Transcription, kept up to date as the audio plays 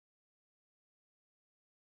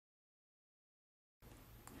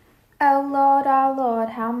O Lord, our Lord,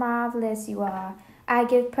 how marvelous you are. I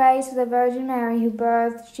give praise to the Virgin Mary who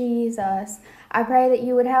birthed Jesus. I pray that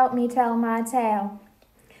you would help me tell my tale.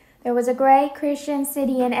 There was a great Christian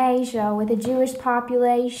city in Asia with a Jewish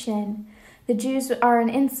population. The Jews are an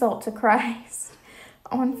insult to Christ.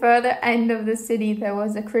 On further end of the city there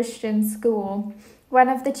was a Christian school. One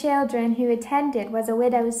of the children who attended was a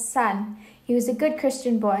widow's son. He was a good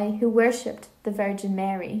Christian boy who worshipped the Virgin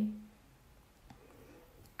Mary.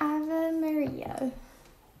 Ave Maria.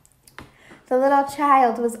 The little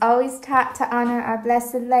child was always taught to honor our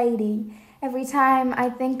Blessed Lady. Every time I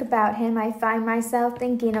think about him, I find myself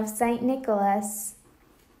thinking of Saint Nicholas.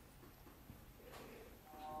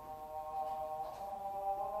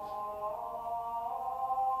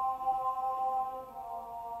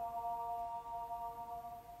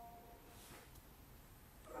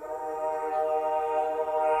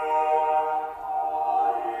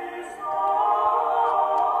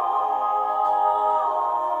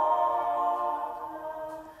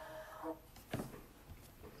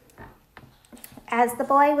 As the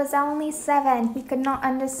boy was only 7, he could not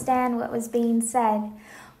understand what was being said.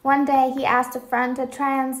 One day he asked a friend to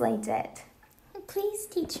translate it. Please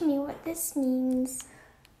teach me what this means.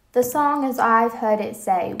 The song, as I've heard it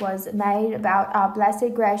say, was made about our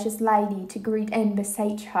Blessed Gracious Lady to greet and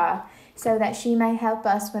beseech her, so that she may help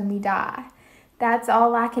us when we die. That's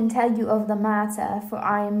all I can tell you of the matter, for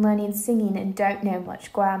I am learning singing and don't know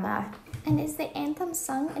much grammar. And is the anthem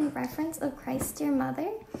sung in reference of Christ's dear mother?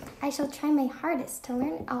 I shall try my hardest to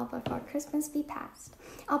learn it all before Christmas be past.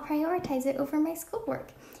 I'll prioritize it over my schoolwork,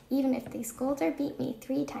 even if they scold or beat me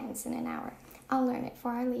 3 times in an hour. I'll learn it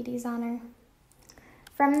for Our Lady's honor.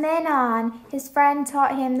 From then on, his friend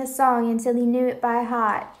taught him the song until he knew it by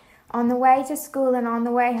heart. On the way to school and on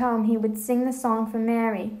the way home, he would sing the song for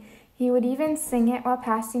Mary. He would even sing it while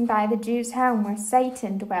passing by the Jews' home where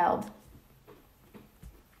Satan dwelled.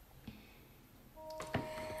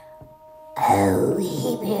 Oh,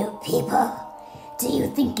 Hebrew people, do you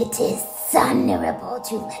think it is honorable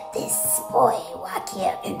to let this boy walk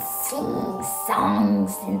here and sing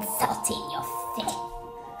songs insulting your faith?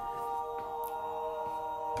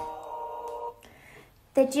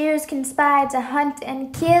 The Jews conspired to hunt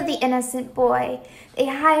and kill the innocent boy. They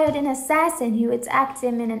hired an assassin who attacked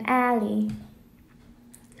him in an alley.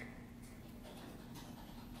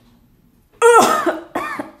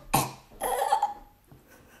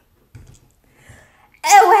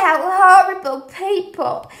 Oh, how horrible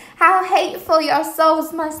people! How hateful your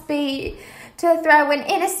souls must be to throw an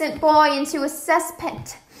innocent boy into a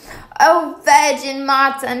cesspit. O Virgin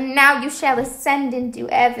Martyr, now you shall ascend into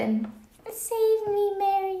heaven. Save me,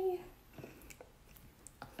 Mary.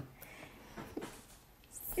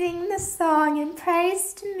 Sing the song and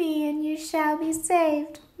praise to me, and you shall be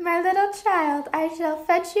saved. My little child, I shall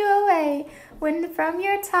fetch you away when from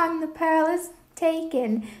your tongue the pearl is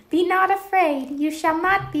taken. Be not afraid, you shall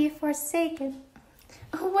not be forsaken.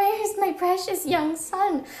 Oh, where is my precious young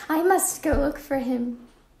son? I must go look for him.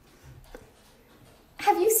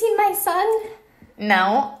 Have you seen my son?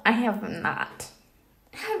 No, I have not.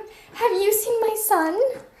 Have you seen my son?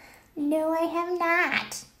 No, I have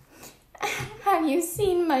not. Have you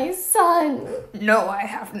seen my son? No, I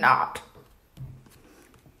have not.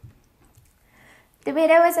 The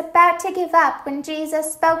widow was about to give up when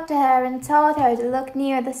Jesus spoke to her and told her to look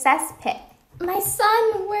near the cesspit. My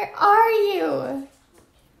son, where are you?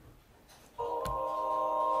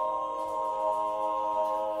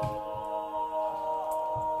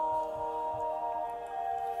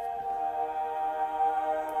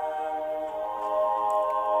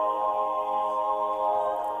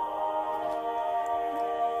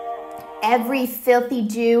 Every filthy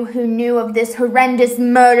Jew who knew of this horrendous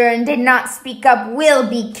murder and did not speak up will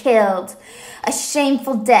be killed. A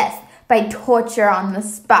shameful death by torture on the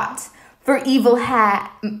spot. For evil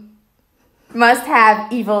must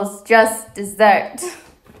have evil's just desert.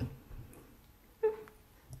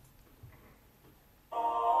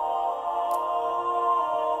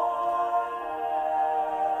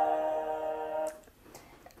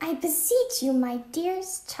 I beseech you, my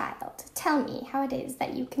dearest child, tell me how it is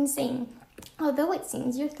that you can sing, although it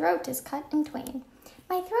seems your throat is cut in twain.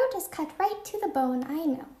 My throat is cut right to the bone, I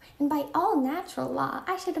know, and by all natural law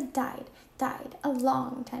I should have died a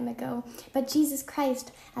long time ago. But Jesus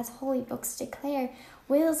Christ, as holy books declare,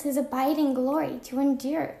 wills his abiding glory to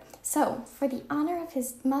endure. So, for the honor of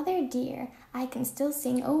his mother dear, I can still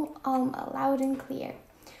sing O Alma loud and clear.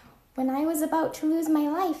 When I was about to lose my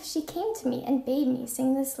life, she came to me and bade me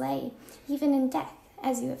sing this lay, even in death,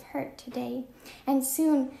 as you have heard today. And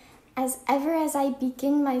soon, as I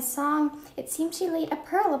begin my song, it seemed she laid a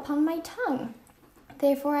pearl upon my tongue.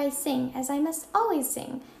 Therefore I sing, as I must always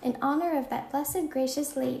sing, in honor of that blessed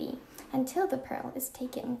gracious lady, until the pearl is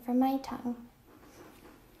taken from my tongue.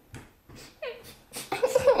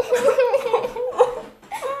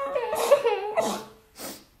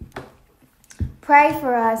 Pray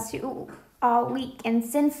for us who are weak and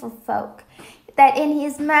sinful folk, that in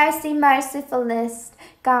his mercy, mercifulest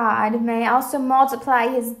God may also multiply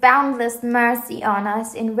his boundless mercy on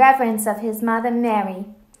us in reverence of his Mother Mary.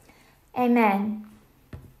 Amen.